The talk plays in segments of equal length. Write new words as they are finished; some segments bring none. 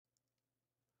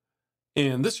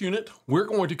In this unit, we're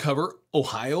going to cover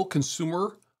Ohio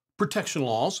consumer protection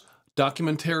laws,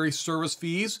 documentary service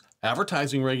fees,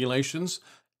 advertising regulations,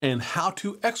 and how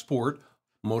to export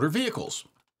motor vehicles.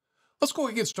 Let's go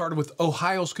and get started with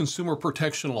Ohio's consumer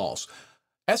protection laws.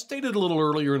 As stated a little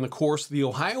earlier in the course, the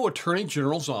Ohio Attorney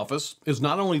General's office is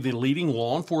not only the leading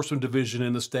law enforcement division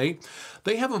in the state,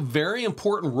 they have a very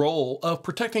important role of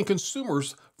protecting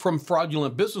consumers from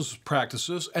fraudulent business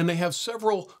practices, and they have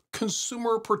several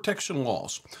consumer protection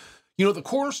laws. You know, the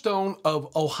cornerstone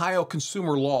of Ohio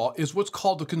consumer law is what's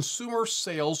called the Consumer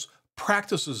Sales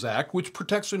Practices Act, which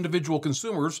protects individual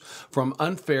consumers from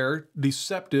unfair,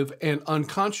 deceptive, and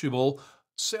unconscionable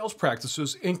sales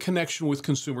practices in connection with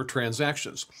consumer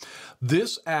transactions.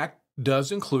 This act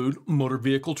does include motor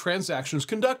vehicle transactions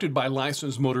conducted by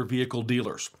licensed motor vehicle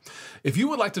dealers. If you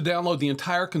would like to download the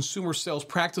entire Consumer Sales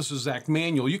Practices Act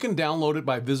manual, you can download it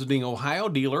by visiting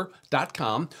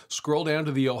ohiodealer.com, scroll down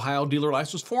to the Ohio Dealer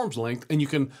License Forms link, and you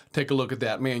can take a look at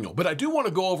that manual. But I do want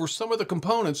to go over some of the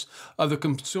components of the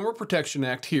Consumer Protection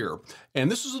Act here.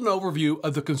 And this is an overview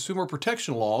of the consumer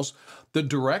protection laws that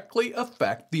directly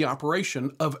affect the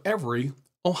operation of every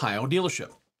Ohio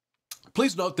dealership.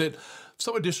 Please note that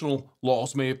some additional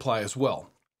laws may apply as well.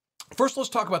 First, let's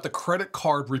talk about the Credit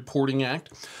Card Reporting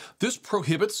Act. This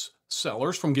prohibits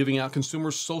sellers from giving out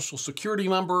consumers' social security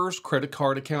numbers, credit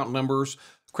card account numbers,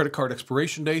 credit card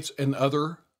expiration dates, and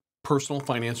other personal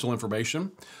financial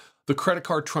information. The Credit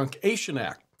Card Truncation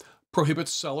Act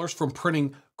prohibits sellers from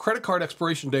printing credit card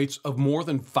expiration dates of more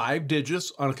than 5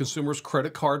 digits on a consumer's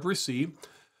credit card receipt.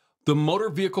 The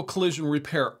Motor Vehicle Collision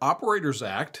Repair Operators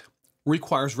Act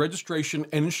requires registration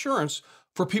and insurance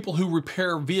for people who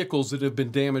repair vehicles that have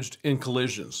been damaged in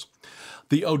collisions.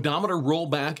 The Odometer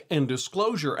Rollback and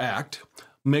Disclosure Act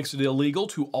makes it illegal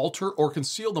to alter or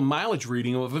conceal the mileage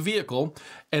reading of a vehicle,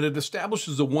 and it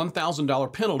establishes a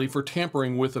 $1,000 penalty for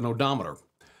tampering with an odometer.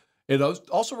 It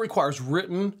also requires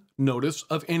written notice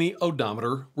of any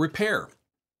odometer repair.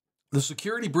 The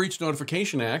Security Breach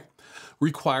Notification Act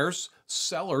requires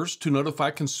sellers to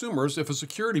notify consumers if a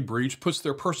security breach puts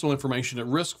their personal information at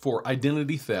risk for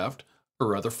identity theft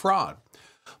or other fraud.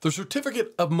 The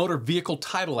Certificate of Motor Vehicle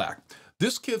Title Act.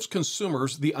 This gives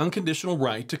consumers the unconditional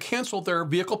right to cancel their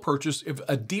vehicle purchase if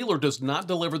a dealer does not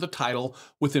deliver the title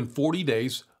within 40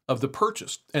 days of the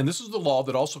purchase. And this is the law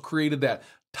that also created that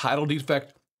title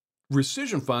defect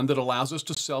rescission fund that allows us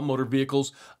to sell motor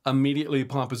vehicles immediately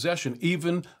upon possession,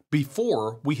 even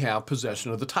before we have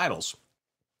possession of the titles.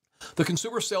 The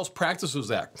Consumer Sales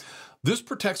Practices Act. This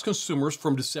protects consumers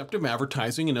from deceptive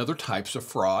advertising and other types of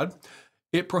fraud.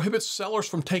 It prohibits sellers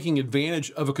from taking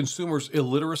advantage of a consumer's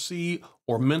illiteracy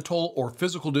or mental or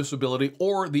physical disability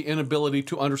or the inability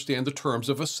to understand the terms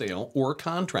of a sale or a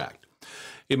contract.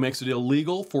 It makes it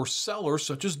illegal for sellers,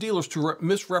 such as dealers, to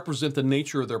misrepresent the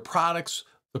nature of their products,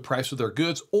 the price of their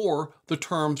goods, or the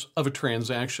terms of a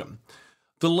transaction.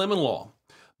 The Lemon Law.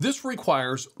 This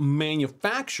requires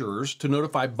manufacturers to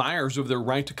notify buyers of their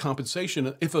right to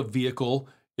compensation if a vehicle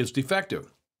is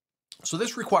defective. So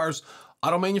this requires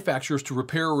auto manufacturers to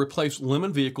repair or replace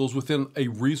lemon vehicles within a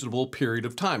reasonable period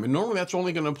of time. And normally that's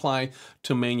only going to apply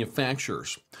to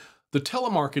manufacturers. The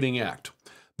Telemarketing Act.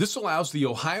 This allows the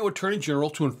Ohio Attorney General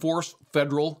to enforce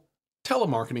federal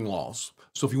telemarketing laws.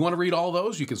 So if you want to read all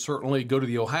those, you can certainly go to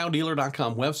the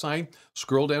ohiodealer.com website,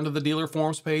 scroll down to the dealer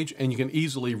forms page, and you can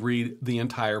easily read the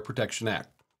entire Protection Act.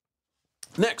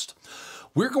 Next,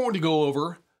 we're going to go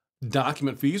over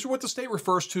document fees, or what the state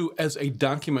refers to as a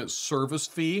document service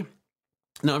fee.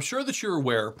 Now, I'm sure that you're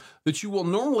aware that you will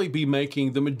normally be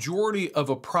making the majority of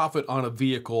a profit on a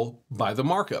vehicle by the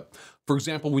markup. For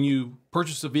example, when you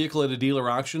purchase a vehicle at a dealer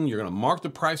auction, you're going to mark the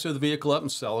price of the vehicle up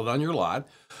and sell it on your lot.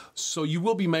 So you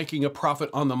will be making a profit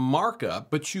on the markup,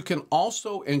 but you can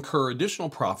also incur additional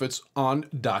profits on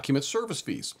document service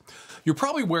fees. You're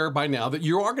probably aware by now that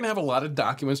you are going to have a lot of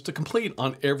documents to complete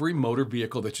on every motor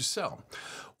vehicle that you sell.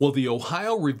 Well, the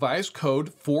Ohio Revised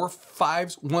Code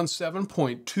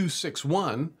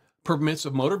 4517.261 permits a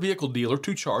motor vehicle dealer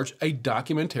to charge a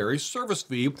documentary service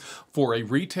fee for a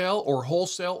retail or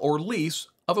wholesale or lease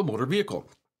of a motor vehicle.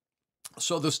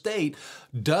 So the state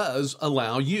does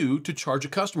allow you to charge a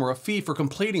customer a fee for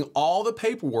completing all the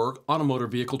paperwork on a motor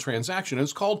vehicle transaction.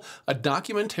 It's called a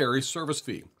documentary service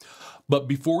fee. But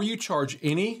before you charge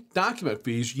any document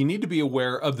fees, you need to be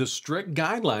aware of the strict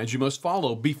guidelines you must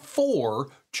follow before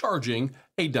charging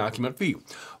a document fee.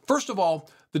 First of all,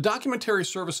 the documentary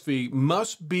service fee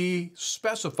must be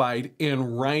specified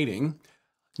in writing.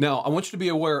 Now, I want you to be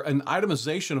aware an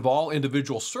itemization of all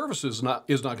individual services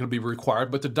is not going to be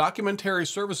required, but the documentary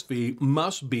service fee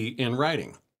must be in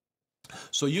writing.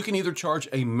 So you can either charge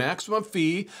a maximum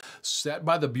fee set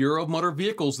by the Bureau of Motor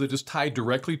Vehicles that is tied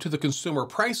directly to the Consumer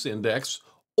Price Index,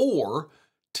 or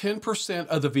 10%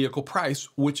 of the vehicle price,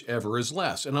 whichever is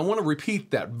less. And I want to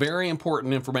repeat that very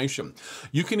important information.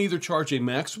 You can either charge a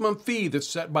maximum fee that's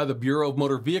set by the Bureau of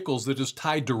Motor Vehicles that is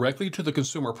tied directly to the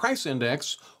Consumer Price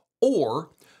Index, or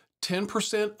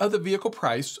 10% of the vehicle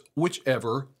price,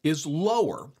 whichever is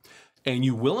lower. And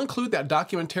you will include that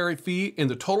documentary fee in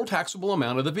the total taxable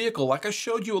amount of the vehicle, like I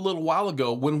showed you a little while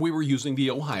ago when we were using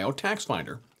the Ohio Tax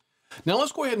Finder. Now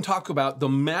let's go ahead and talk about the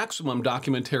maximum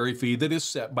documentary fee that is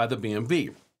set by the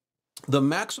BMV. The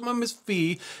maximum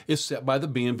fee is set by the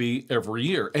BMV every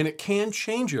year, and it can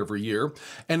change every year,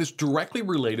 and it's directly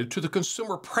related to the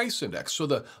Consumer Price Index. So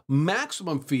the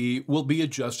maximum fee will be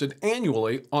adjusted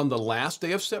annually on the last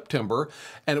day of September,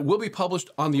 and it will be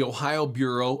published on the Ohio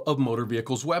Bureau of Motor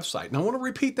Vehicles website. Now I want to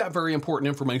repeat that very important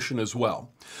information as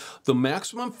well. The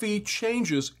maximum fee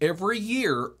changes every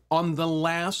year on the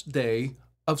last day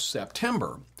of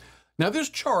September. Now this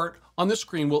chart on the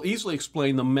screen will easily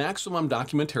explain the maximum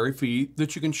documentary fee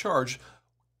that you can charge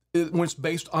when it's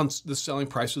based on the selling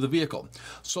price of the vehicle.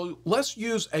 So let's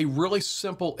use a really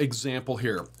simple example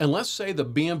here. And let's say the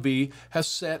BMV has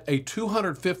set a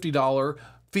 $250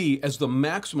 fee as the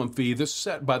maximum fee that's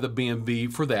set by the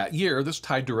BMV for that year that's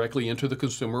tied directly into the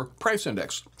Consumer Price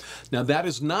Index. Now that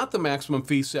is not the maximum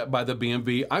fee set by the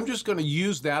BMV. I'm just going to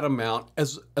use that amount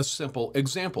as a simple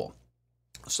example.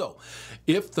 So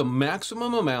if the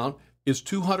maximum amount is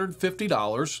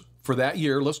 $250 for that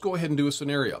year, let's go ahead and do a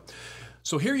scenario.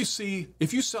 So here you see,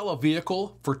 if you sell a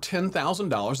vehicle for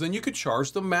 $10,000, then you could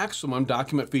charge the maximum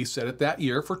document fee set at that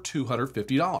year for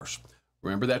 $250.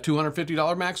 Remember, that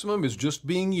 $250 maximum is just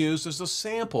being used as a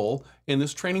sample in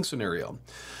this training scenario.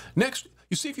 Next,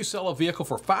 you see if you sell a vehicle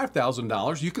for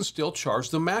 $5,000, you can still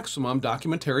charge the maximum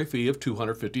documentary fee of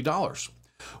 $250.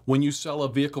 When you sell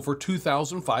a vehicle for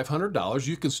 $2,500,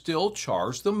 you can still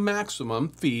charge the maximum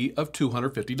fee of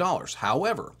 $250.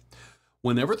 However,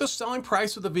 whenever the selling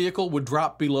price of the vehicle would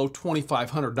drop below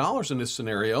 $2,500 in this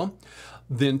scenario,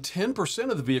 then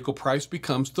 10% of the vehicle price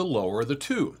becomes the lower of the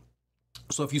two.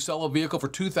 So if you sell a vehicle for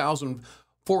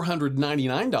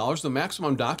 $2,499, the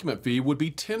maximum document fee would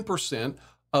be 10%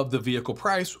 of the vehicle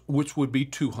price, which would be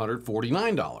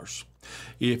 $249.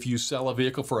 If you sell a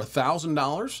vehicle for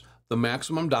 $1,000, the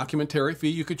maximum documentary fee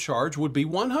you could charge would be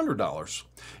 $100.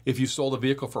 If you sold a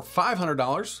vehicle for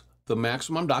 $500, the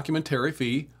maximum documentary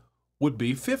fee would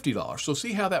be $50. So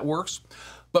see how that works?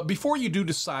 But before you do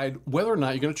decide whether or not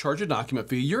you're going to charge a document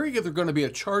fee, you're either going to be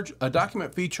a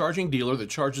document fee charging dealer that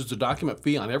charges the document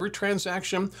fee on every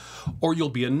transaction, or you'll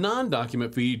be a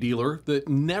non-document fee dealer that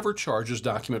never charges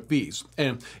document fees.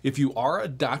 And if you are a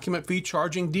document fee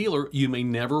charging dealer, you may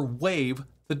never waive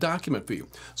the document fee.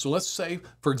 So let's say,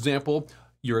 for example,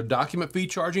 you're a document fee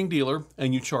charging dealer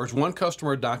and you charge one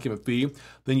customer a document fee,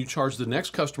 then you charge the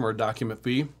next customer a document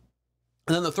fee,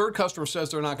 and then the third customer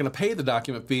says they're not going to pay the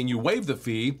document fee and you waive the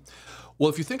fee. Well,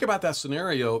 if you think about that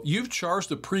scenario, you've charged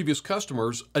the previous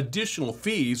customers additional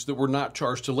fees that were not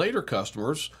charged to later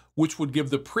customers, which would give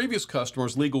the previous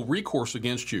customers legal recourse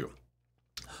against you.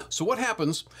 So what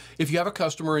happens if you have a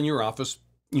customer in your office,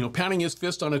 pounding his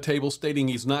fist on a table stating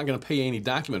he's not going to pay any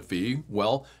document fee?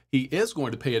 Well, he is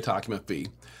going to pay a document fee.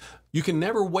 You can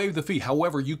never waive the fee.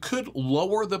 However, you could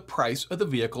lower the price of the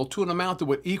vehicle to an amount that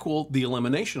would equal the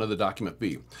elimination of the document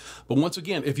fee. But once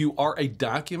again, if you are a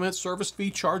document service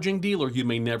fee charging dealer, you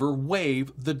may never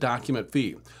waive the document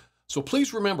fee. So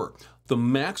please remember, the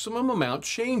maximum amount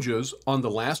changes on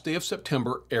the last day of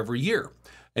September every year.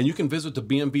 And you can visit the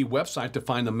BMV website to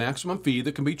find the maximum fee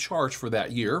that can be charged for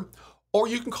that year. Or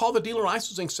you can call the dealer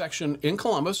licensing section in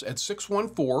Columbus at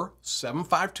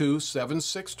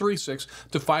 614-752-7636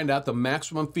 to find out the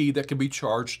maximum fee that can be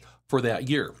charged for that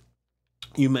year.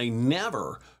 You may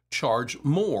never charge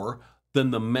more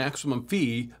than the maximum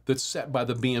fee that's set by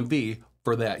the BMV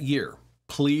for that year.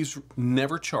 Please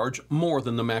never charge more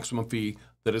than the maximum fee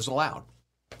that is allowed.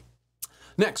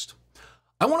 Next,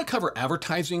 I want to cover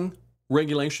advertising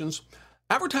regulations.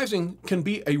 Advertising can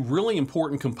be a really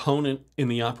important component in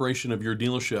the operation of your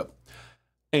dealership.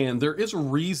 And there is a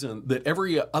reason that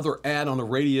every other ad on the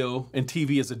radio and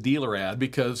TV is a dealer ad,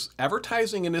 because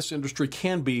advertising in this industry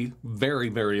can be very,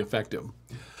 very effective.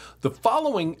 The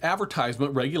following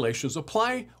advertisement regulations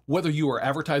apply whether you are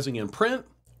advertising in print,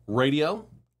 radio,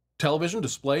 television,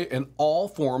 display, and all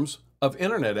forms of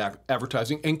internet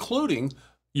advertising, including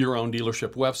your own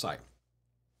dealership website.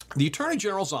 The Attorney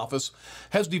General's office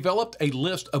has developed a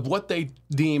list of what they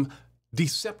deem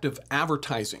deceptive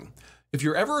advertising. If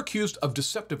you're ever accused of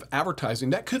deceptive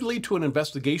advertising, that could lead to an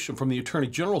investigation from the Attorney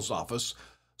General's office.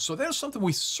 So that is something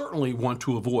we certainly want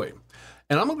to avoid.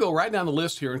 And I'm going to go right down the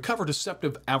list here and cover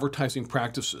deceptive advertising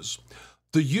practices.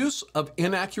 The use of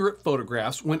inaccurate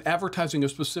photographs when advertising a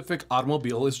specific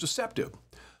automobile is deceptive.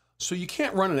 So you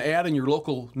can't run an ad in your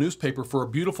local newspaper for a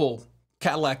beautiful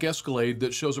Cadillac Escalade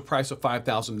that shows a price of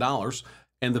 $5,000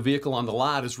 and the vehicle on the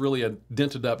lot is really a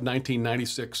dented up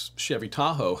 1996 Chevy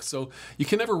Tahoe. So you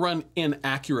can never run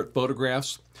inaccurate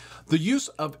photographs. The use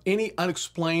of any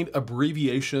unexplained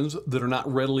abbreviations that are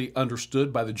not readily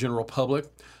understood by the general public,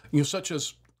 such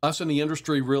as us in the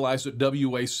industry realize that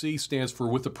WAC stands for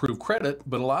with approved credit,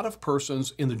 but a lot of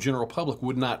persons in the general public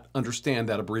would not understand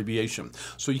that abbreviation.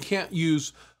 So you can't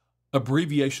use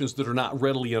abbreviations that are not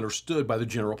readily understood by the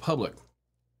general public.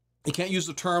 You can't use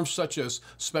the terms such as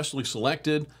specially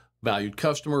selected, valued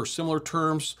customer, or similar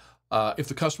terms if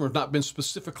the customer has not been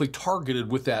specifically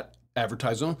targeted with that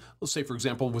advertising. Let's say, for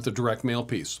example, with a direct mail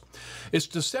piece. It's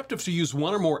deceptive to use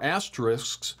one or more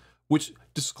asterisks, which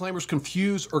disclaimers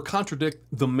confuse or contradict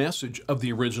the message of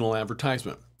the original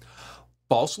advertisement,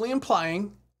 falsely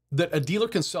implying that a dealer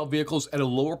can sell vehicles at a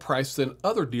lower price than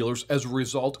other dealers as a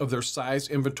result of their size,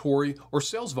 inventory, or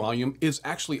sales volume is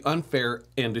actually unfair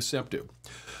and deceptive.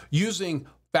 Using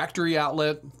factory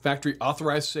outlet, factory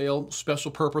authorized sale,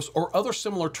 special purpose, or other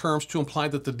similar terms to imply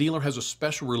that the dealer has a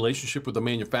special relationship with the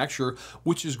manufacturer,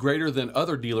 which is greater than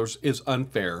other dealers, is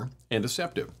unfair and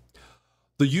deceptive.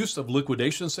 The use of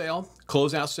liquidation sale,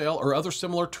 closeout sale, or other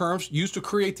similar terms used to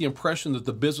create the impression that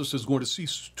the business is going to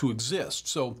cease to exist.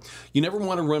 So you never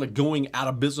want to run a going out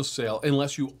of business sale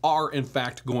unless you are in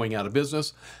fact going out of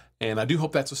business. And I do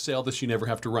hope that's a sale that you never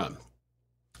have to run.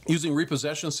 Using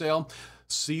repossession sale,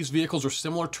 seized vehicles, or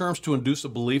similar terms to induce a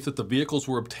belief that the vehicles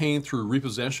were obtained through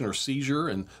repossession or seizure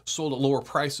and sold at lower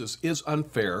prices is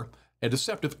unfair and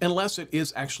deceptive unless it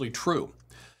is actually true.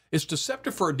 It's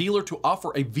deceptive for a dealer to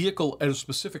offer a vehicle at a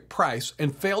specific price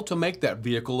and fail to make that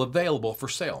vehicle available for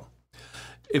sale.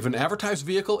 If an advertised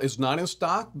vehicle is not in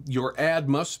stock, your ad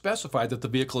must specify that the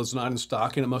vehicle is not in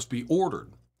stock and it must be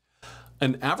ordered.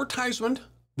 An advertisement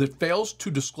that fails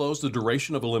to disclose the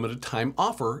duration of a limited time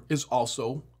offer is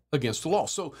also against the law.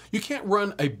 So you can't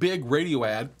run a big radio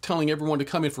ad telling everyone to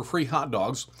come in for free hot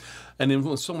dogs, and then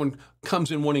when someone comes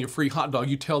in wanting a free hot dog,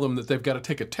 you tell them that they've got to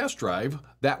take a test drive.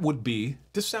 That would be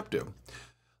deceptive.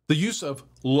 The use of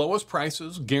lowest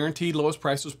prices, guaranteed lowest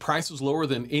prices, prices lower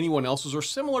than anyone else's, or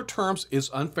similar terms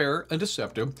is unfair and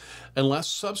deceptive unless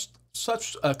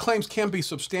such claims can be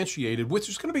substantiated, which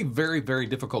is going to be very, very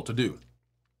difficult to do.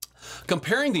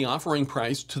 Comparing the offering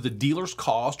price to the dealer's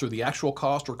cost or the actual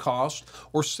cost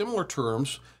or similar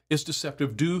terms is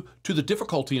deceptive due to the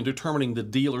difficulty in determining the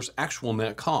dealer's actual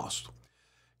net cost.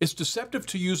 It's deceptive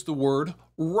to use the word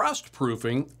rust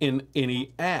proofing in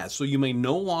any ad, so you may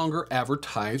no longer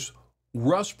advertise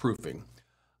rust proofing.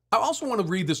 I also want to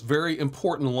read this very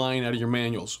important line out of your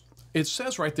manuals. It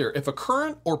says right there, if a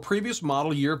current or previous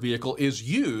model year vehicle is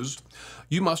used,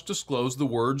 you must disclose the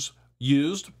words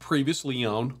used, previously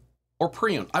owned, or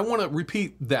pre-owned. I want to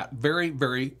repeat that very,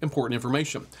 very important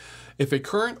information. If a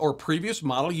current or previous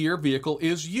model year vehicle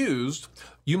is used,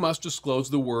 you must disclose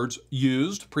the words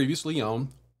used, previously owned,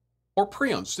 or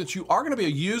pre-owned. Since you are going to be a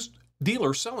used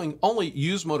dealer selling only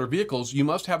used motor vehicles, you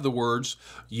must have the words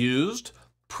used,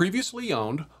 previously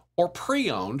owned, or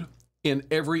pre-owned in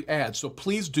every ad. So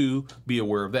please do be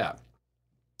aware of that.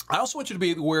 I also want you to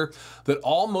be aware that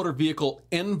all motor vehicle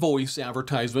invoice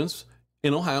advertisements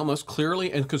in Ohio must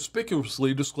clearly and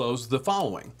conspicuously disclose the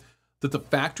following: that the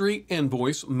factory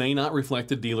invoice may not reflect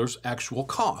the dealer's actual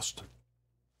cost.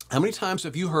 How many times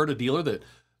have you heard a dealer that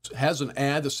has an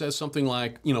ad that says something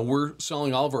like, we're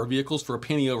selling all of our vehicles for a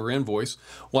penny over invoice?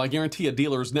 Well, I guarantee a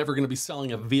dealer is never going to be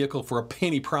selling a vehicle for a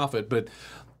penny profit, but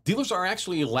dealers are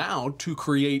actually allowed to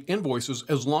create invoices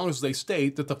as long as they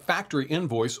state that the factory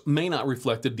invoice may not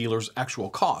reflect the dealer's actual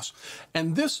cost.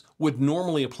 And this would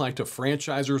normally apply to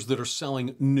franchisors that are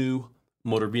selling new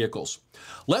motor vehicles.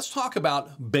 Let's talk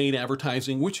about bait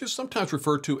advertising, which is sometimes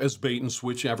referred to as bait and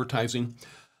switch advertising.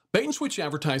 Bait and switch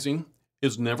advertising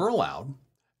is never allowed.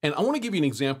 And I want to give you an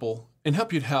example and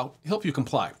help you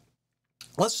comply.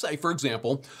 Let's say, for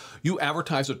example, you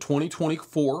advertise a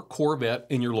 2024 Corvette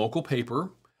in your local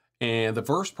paper, and the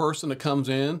first person that comes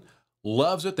in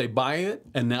loves it, they buy it,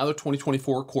 and now the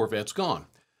 2024 Corvette's gone.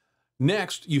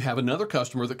 Next, you have another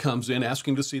customer that comes in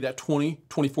asking to see that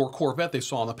 2024 Corvette they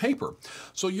saw on the paper.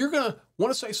 So you're going to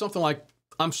want to say something like,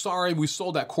 I'm sorry, we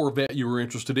sold that Corvette you were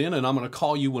interested in, and I'm going to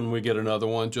call you when we get another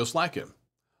one just like it.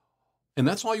 And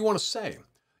that's all you want to say.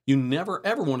 You never,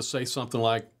 ever want to say something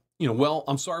like, well,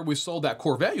 I'm sorry we sold that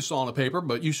Corvette you saw on the paper,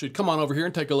 but you should come on over here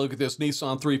and take a look at this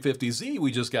Nissan 350Z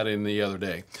we just got in the other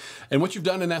day. And what you've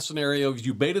done in that scenario is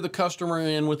you baited the customer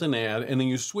in with an ad, and then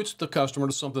you switched the customer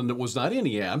to something that was not in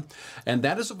the ad, and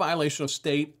that is a violation of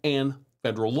state and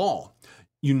federal law.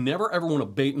 You never ever want to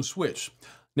bait and switch.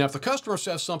 Now, if the customer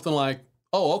says something like,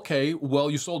 oh, okay, well,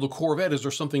 you sold a Corvette, is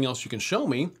there something else you can show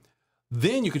me?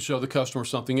 Then you can show the customer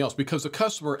something else because the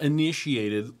customer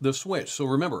initiated the switch. So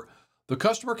remember, the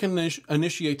customer can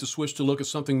initiate the switch to look at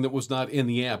something that was not in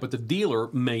the ad, but the dealer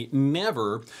may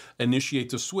never initiate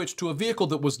the switch to a vehicle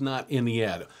that was not in the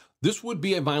ad. This would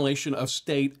be a violation of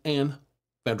state and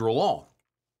federal law.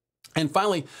 And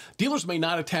finally, dealers may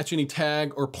not attach any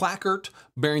tag or placard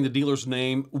bearing the dealer's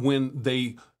name when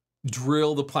they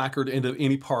drill the placard into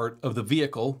any part of the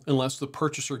vehicle unless the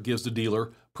purchaser gives the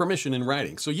dealer permission in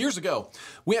writing. So years ago,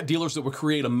 we had dealers that would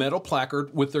create a metal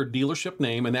placard with their dealership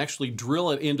name and actually drill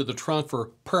it into the trunk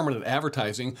for permanent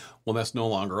advertising. Well, that's no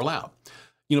longer allowed.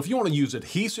 If you want to use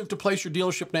adhesive to place your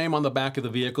dealership name on the back of the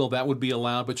vehicle, that would be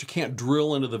allowed, but you can't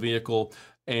drill into the vehicle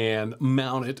and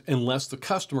mount it unless the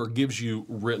customer gives you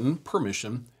written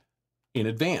permission in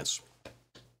advance.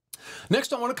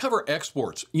 Next, I want to cover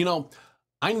exports.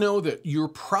 I know that you're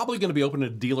probably going to be opening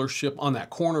a dealership on that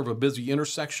corner of a busy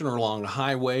intersection or along the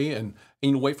highway, and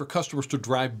you wait for customers to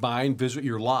drive by and visit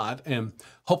your lot and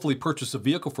hopefully purchase a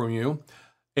vehicle from you.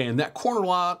 And that corner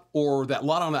lot or that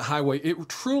lot on that highway, it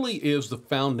truly is the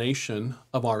foundation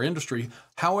of our industry.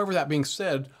 However, that being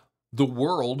said, the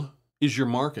world is your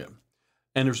market.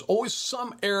 And there's always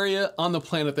some area on the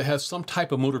planet that has some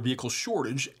type of motor vehicle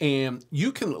shortage, and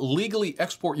you can legally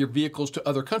export your vehicles to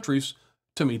other countries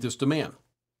to meet this demand.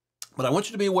 But I want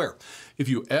you to be aware, if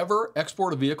you ever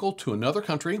export a vehicle to another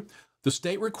country, the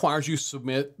state requires you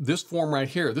submit this form right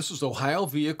here. This is Ohio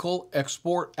Vehicle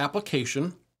Export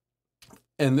Application.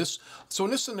 So in this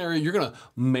scenario, you're going to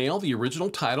mail the original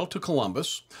title to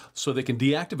Columbus so they can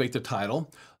deactivate the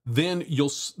title. Then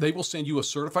they will send you a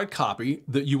certified copy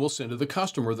that you will send to the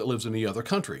customer that lives in the other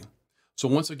country. So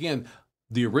once again,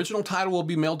 the original title will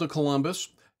be mailed to Columbus.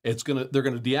 They're going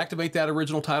to deactivate that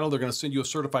original title. They're going to send you a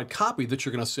certified copy that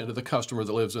you're going to send to the customer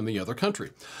that lives in the other country.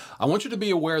 I want you to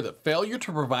be aware that failure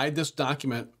to provide this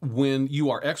document when you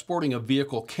are exporting a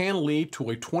vehicle can lead to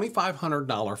a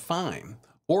 $2,500 fine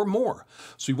or more.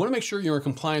 So you want to make sure you're in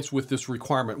compliance with this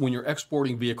requirement when you're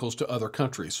exporting vehicles to other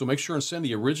countries. So make sure and send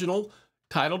the original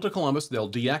title to Columbus. They'll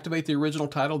deactivate the original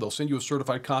title. They'll send you a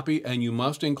certified copy, and you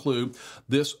must include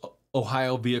this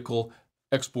Ohio Vehicle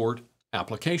Export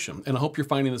Application. And I hope you're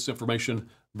finding this information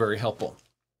very helpful.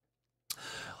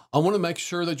 I want to make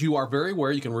sure that you are very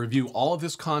aware you can review all of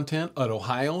this content at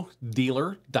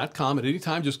ohiodealer.com at any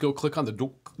time. Just go click on the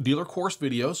dealer course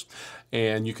videos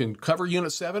and you can cover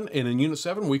Unit 7. And in Unit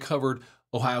 7, we covered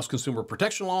Ohio's consumer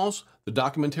protection laws, the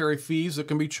documentary fees that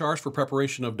can be charged for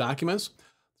preparation of documents,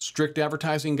 strict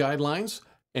advertising guidelines,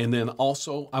 and then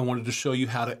also I wanted to show you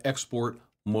how to export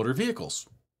motor vehicles.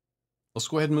 Let's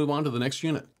go ahead and move on to the next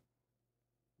unit.